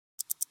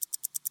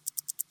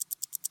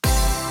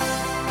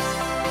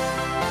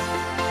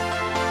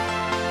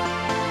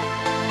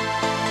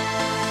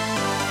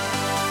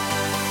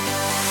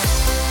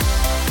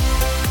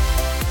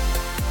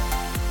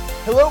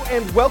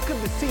and welcome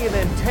to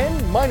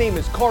CNN10. My name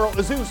is Carl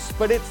Azus,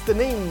 but it's the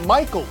name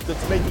Michael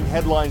that's making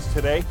headlines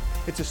today.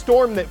 It's a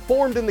storm that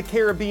formed in the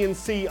Caribbean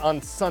Sea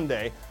on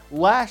Sunday,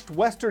 lashed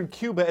western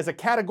Cuba as a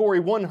Category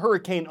 1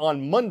 hurricane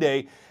on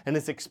Monday, and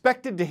is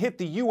expected to hit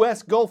the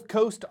U.S. Gulf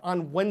Coast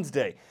on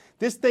Wednesday.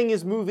 This thing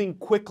is moving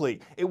quickly.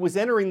 It was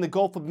entering the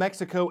Gulf of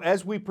Mexico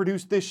as we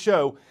produced this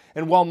show,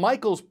 and while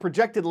Michael's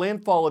projected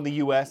landfall in the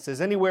U.S.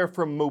 is anywhere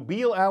from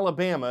Mobile,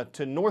 Alabama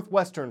to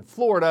northwestern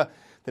Florida,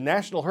 the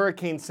National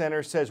Hurricane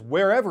Center says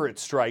wherever it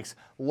strikes,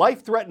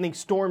 life-threatening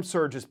storm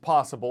surge is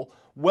possible.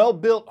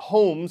 Well-built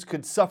homes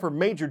could suffer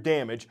major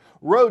damage,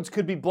 roads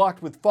could be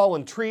blocked with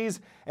fallen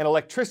trees, and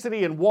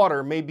electricity and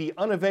water may be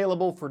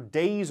unavailable for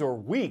days or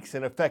weeks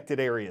in affected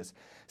areas.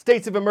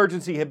 States of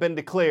emergency have been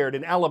declared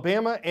in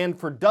Alabama and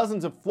for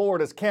dozens of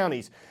Florida's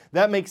counties.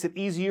 That makes it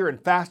easier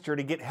and faster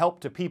to get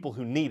help to people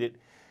who need it.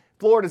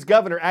 Florida's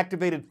governor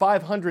activated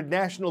 500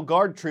 National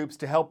Guard troops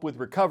to help with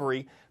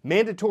recovery.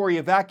 Mandatory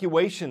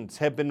evacuations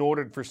have been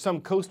ordered for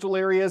some coastal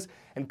areas,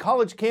 and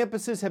college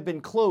campuses have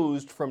been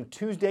closed from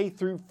Tuesday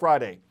through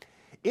Friday.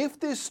 If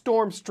this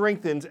storm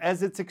strengthens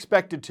as it's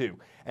expected to,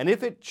 and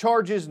if it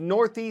charges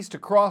northeast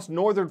across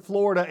northern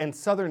Florida and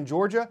southern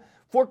Georgia,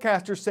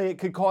 forecasters say it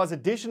could cause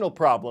additional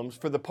problems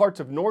for the parts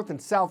of North and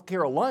South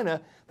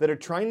Carolina that are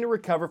trying to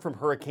recover from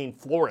Hurricane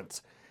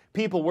Florence.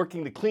 People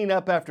working to clean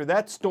up after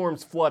that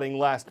storm's flooding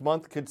last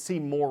month could see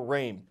more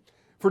rain.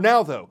 For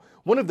now, though,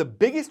 one of the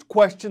biggest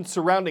questions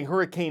surrounding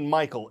Hurricane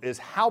Michael is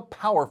how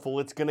powerful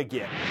it's going to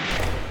get.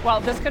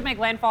 Well, this could make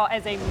landfall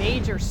as a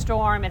major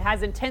storm. It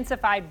has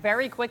intensified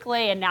very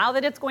quickly, and now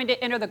that it's going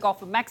to enter the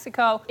Gulf of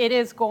Mexico, it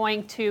is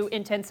going to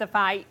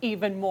intensify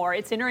even more.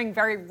 It's entering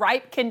very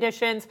ripe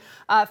conditions,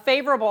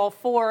 favorable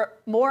for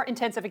more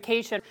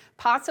intensification,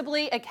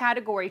 possibly a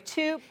Category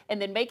 2,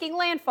 and then making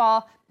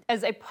landfall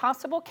as a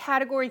possible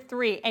Category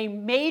 3, a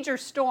major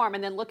storm.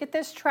 And then look at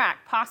this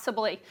track,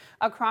 possibly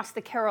across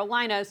the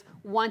Carolinas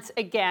once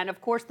again.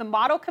 Of course, the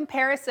model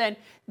comparison,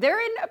 they're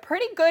in a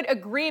pretty good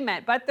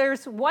agreement, but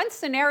there's one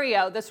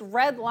scenario, this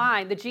red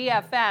line, the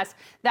GFS,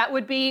 that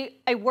would be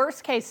a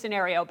worst case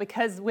scenario,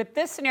 because with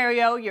this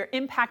scenario, you're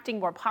impacting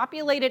more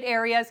populated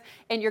areas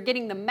and you're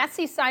getting the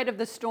messy side of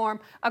the storm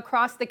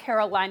across the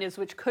Carolinas,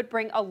 which could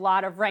bring a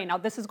lot of rain. Now,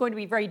 this is going to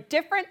be very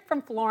different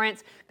from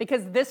Florence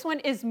because this one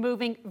is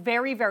moving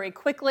very, very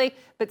quickly,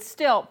 but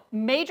still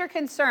major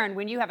concern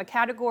when you have a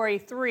Category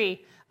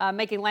 3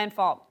 making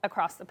landfall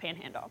across the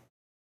Panhandle.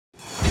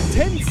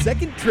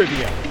 10-second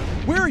trivia.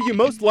 Where are you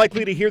most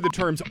likely to hear the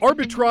terms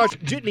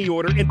arbitrage, jitney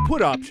order, and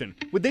put option?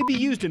 Would they be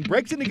used in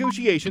Brexit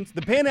negotiations,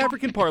 the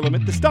Pan-African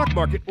Parliament, the stock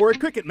market, or a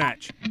cricket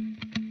match?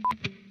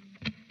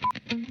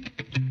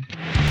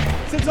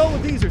 Since all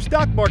of these are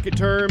stock market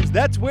terms,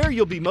 that's where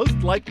you'll be most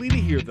likely to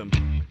hear them.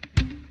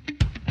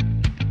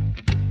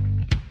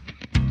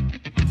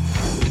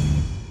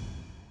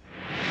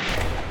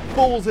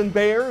 Bulls and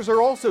bears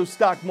are also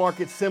stock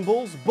market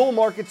symbols. Bull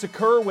markets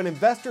occur when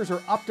investors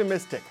are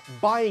optimistic,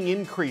 buying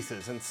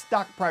increases and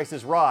stock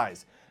prices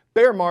rise.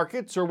 Bear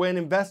markets are when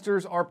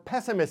investors are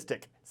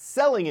pessimistic,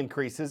 selling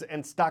increases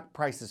and stock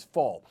prices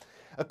fall.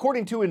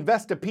 According to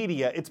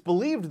Investopedia, it's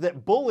believed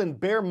that bull and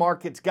bear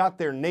markets got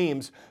their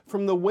names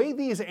from the way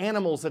these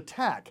animals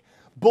attack.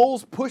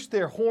 Bulls push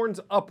their horns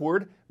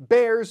upward,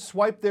 bears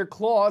swipe their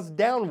claws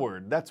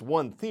downward. That's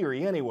one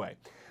theory anyway.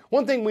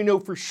 One thing we know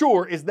for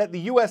sure is that the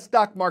U.S.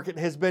 stock market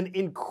has been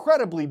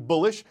incredibly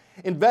bullish.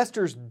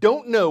 Investors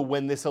don't know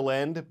when this will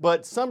end,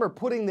 but some are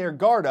putting their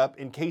guard up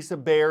in case a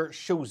bear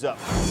shows up.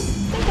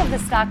 Think of the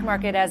stock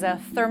market as a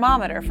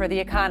thermometer for the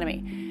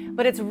economy,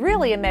 but it's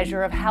really a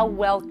measure of how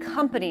well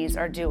companies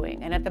are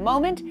doing. And at the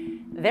moment,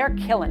 they're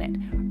killing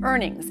it.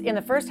 Earnings in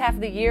the first half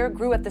of the year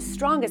grew at the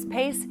strongest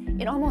pace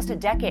in almost a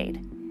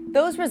decade.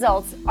 Those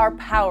results are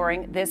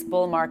powering this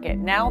bull market,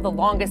 now the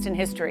longest in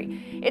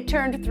history. It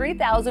turned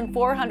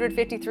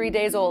 3,453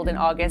 days old in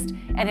August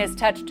and has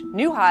touched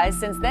new highs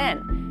since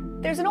then.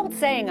 There's an old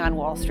saying on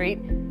Wall Street,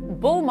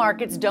 bull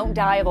markets don't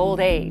die of old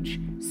age.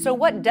 So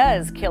what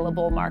does kill a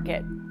bull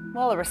market?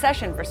 Well, a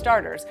recession for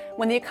starters.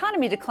 When the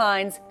economy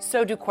declines,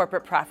 so do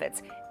corporate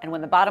profits. And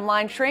when the bottom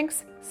line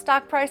shrinks,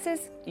 stock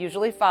prices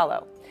usually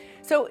follow.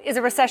 So is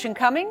a recession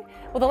coming?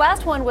 Well, the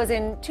last one was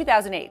in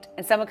 2008,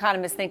 and some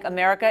economists think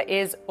America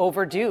is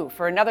overdue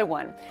for another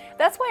one.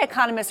 That's why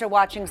economists are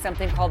watching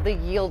something called the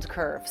yield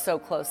curve so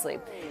closely.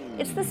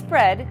 It's the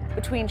spread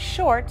between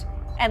short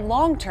and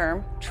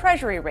long-term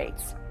Treasury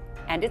rates,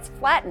 and it's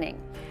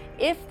flattening.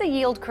 If the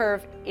yield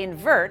curve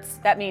inverts,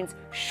 that means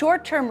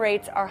short-term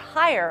rates are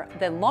higher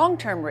than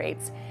long-term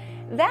rates,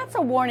 that's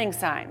a warning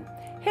sign.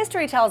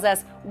 History tells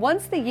us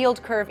once the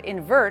yield curve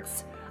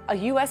inverts, a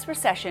U.S.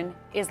 recession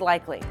is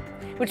likely.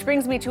 Which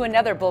brings me to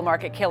another bull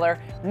market killer,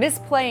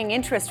 misplaying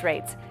interest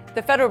rates.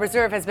 The Federal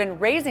Reserve has been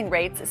raising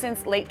rates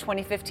since late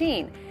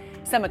 2015.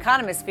 Some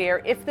economists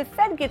fear if the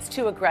Fed gets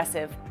too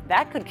aggressive,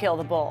 that could kill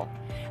the bull.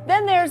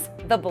 Then there's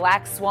the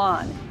black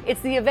swan.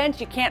 It's the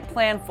event you can't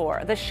plan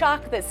for, the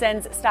shock that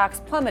sends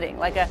stocks plummeting,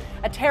 like a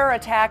terror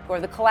attack or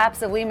the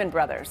collapse of Lehman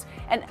Brothers,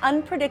 an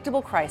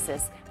unpredictable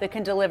crisis that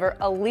can deliver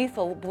a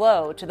lethal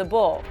blow to the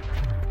bull.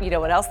 You know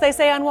what else they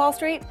say on Wall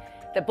Street?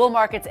 That bull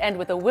markets end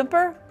with a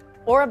whimper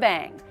or a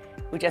bang.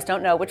 We just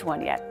don't know which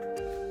one yet.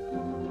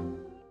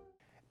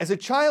 As a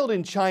child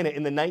in China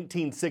in the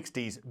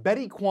 1960s,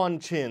 Betty Quan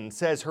Chin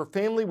says her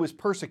family was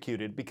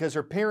persecuted because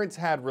her parents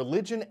had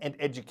religion and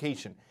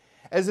education.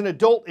 As an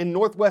adult in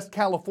Northwest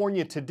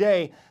California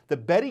today, the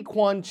Betty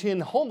Quan Chin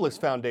Homeless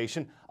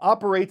Foundation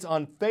operates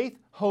on faith,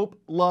 hope,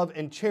 love,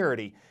 and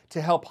charity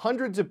to help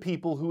hundreds of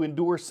people who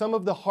endure some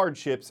of the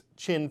hardships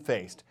Chin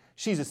faced.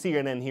 She's a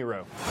CNN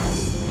hero.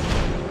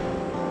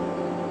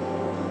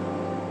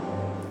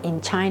 In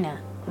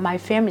China, my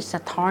family is a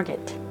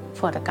target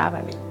for the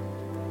government.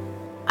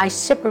 I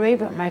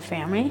separated my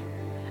family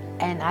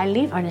and I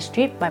live on the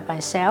street by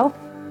myself.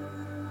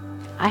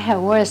 I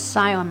have wear a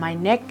sign on my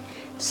neck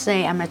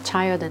saying I'm a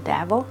child of the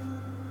devil.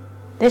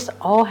 This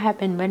all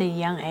happened at a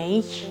young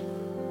age.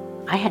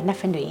 I had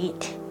nothing to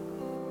eat.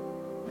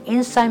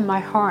 Inside my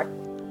heart,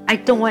 I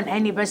don't want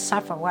anybody to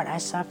suffer what I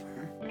suffer.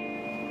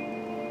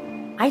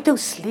 I don't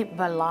sleep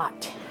a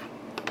lot.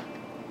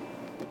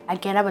 I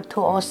get up at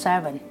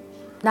 2:07,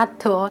 not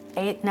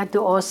 2:08, not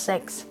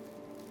 2:06.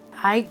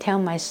 I tell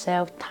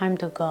myself, time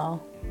to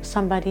go.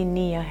 Somebody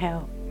need your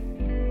help.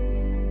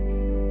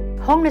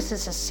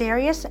 Homelessness is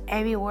serious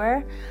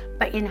everywhere,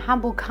 but in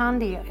Humboldt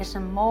County, it's a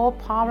more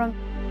problem.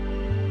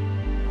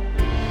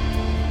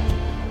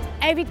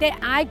 Every day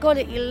I go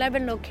to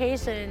 11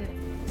 locations.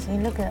 See,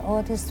 look at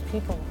all these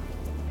people.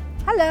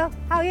 Hello,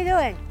 how are you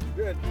doing?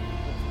 Good.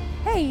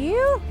 Hey,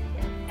 you?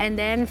 And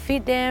then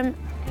feed them.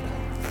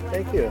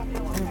 Thank you.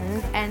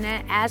 And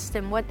then ask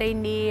them what they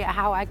need,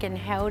 how I can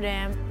help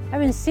them. I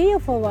haven't seen you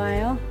for a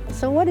while.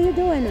 So what are you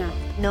doing now?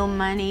 No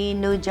money,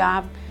 no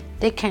job.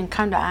 They can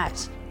come to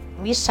us.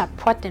 We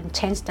support them,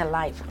 change their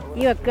life.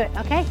 You're good,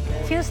 okay?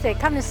 Tuesday,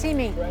 come to see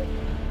me.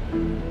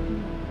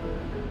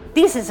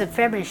 This is a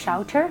family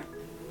shelter.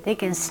 They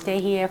can stay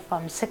here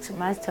from 6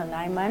 months to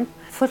 9 months.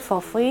 Food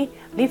for free,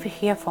 live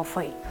here for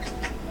free.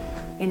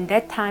 In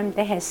that time,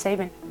 they had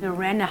saving to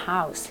rent a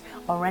house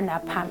or rent an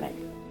apartment.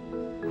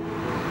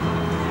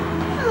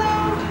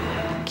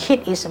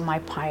 Kid is my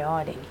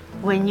priority.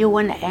 When you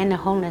want to end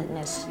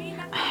homelessness,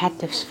 I had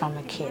this from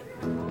a kid.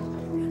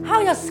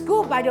 How's your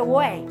school, by the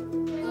way?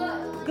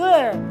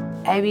 Good.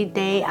 Every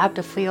day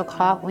after 3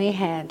 o'clock, we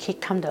had kids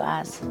come to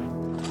us.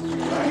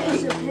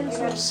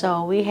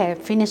 So we had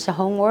finished the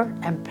homework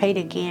and play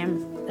the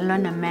game,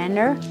 learn the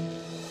manner.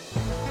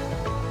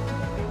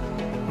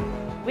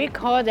 We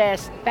call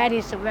this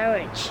Betty's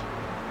Village.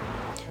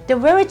 The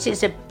village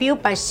is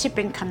built by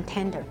shipping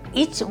container.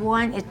 Each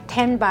one is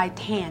 10 by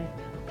 10.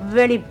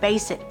 Very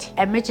basic,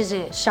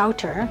 emergency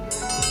shelter.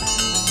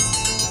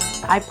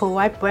 I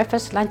provide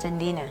breakfast, lunch, and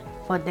dinner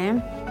for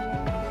them.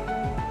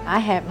 I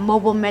have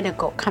mobile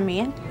medical come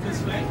in.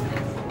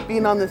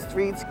 Being on the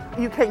streets,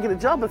 you can't get a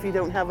job if you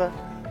don't have a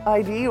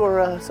ID or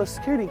a social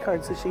security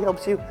card, so she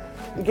helps you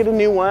get a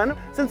new one.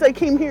 Since I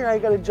came here, I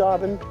got a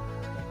job and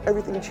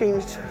everything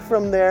changed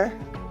from there.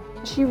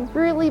 She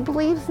really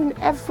believes in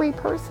every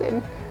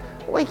person,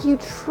 like you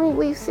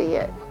truly see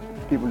it.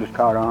 People just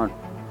caught on.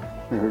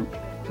 Her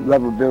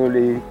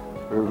lovability,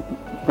 her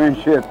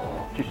friendship,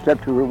 she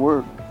stuck to her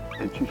word,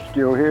 and she's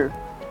still here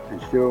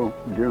and still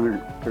doing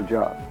her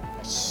job.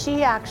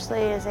 She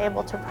actually is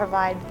able to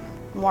provide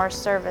more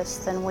service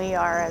than we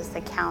are as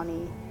the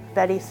county.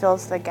 Betty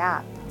fills the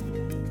gap.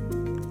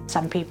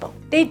 Some people,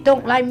 they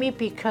don't like me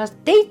because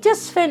they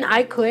just think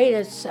I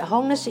created a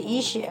homeless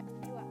issue.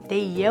 They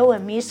yell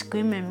at me,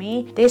 scream at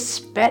me, they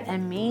spat at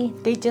me.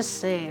 They just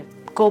say,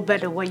 go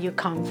back to where you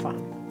come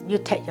from. You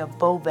take your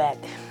boat back.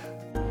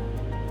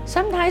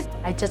 Sometimes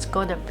I just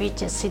go to the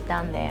beach and sit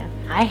down there.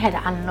 I had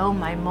to unload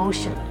my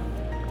emotion.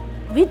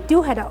 We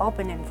do have an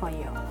opening for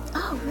you.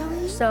 Oh,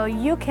 really? So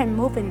you can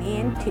move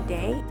in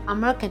today.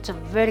 Americans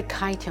are very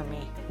kind to me,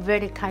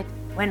 very kind.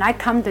 When I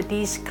come to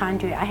this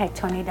country, I had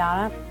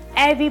 $20.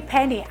 Every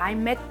penny I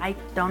make, I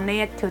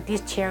donate to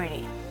this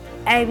charity.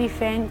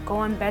 Everything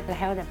going back to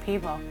help the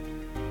people.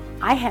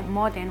 I have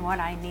more than what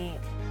I need.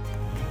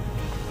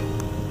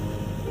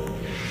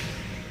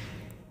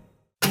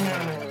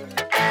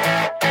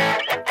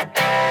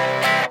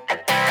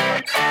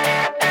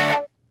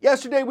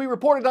 Yesterday, we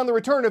reported on the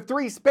return of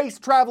 3 space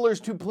travelers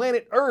to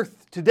planet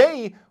Earth.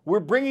 Today, we're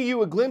bringing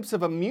you a glimpse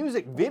of a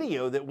music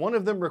video that one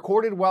of them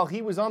recorded while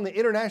he was on the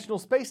International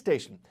Space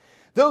Station.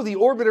 Though the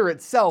orbiter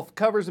itself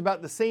covers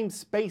about the same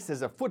space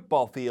as a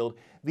football field,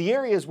 the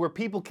areas where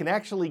people can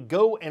actually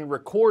go and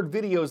record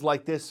videos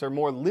like this are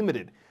more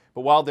limited.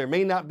 But while there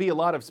may not be a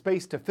lot of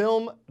space to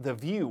film, the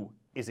view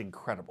is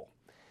incredible.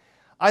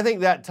 I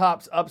think that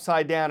tops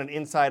Upside Down and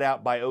Inside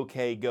Out by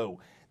OK Go.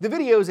 The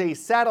video is a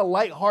saddle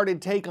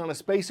lighthearted take on a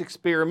space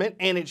experiment,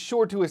 and it's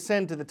sure to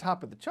ascend to the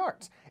top of the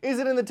charts. Is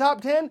it in the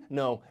top 10?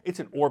 No, it's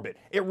in orbit.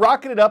 It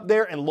rocketed up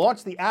there and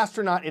launched the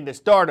astronaut into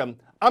stardom.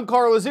 I'm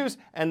Carl Azus,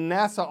 and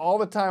NASA all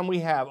the time we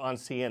have on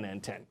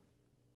CNN10.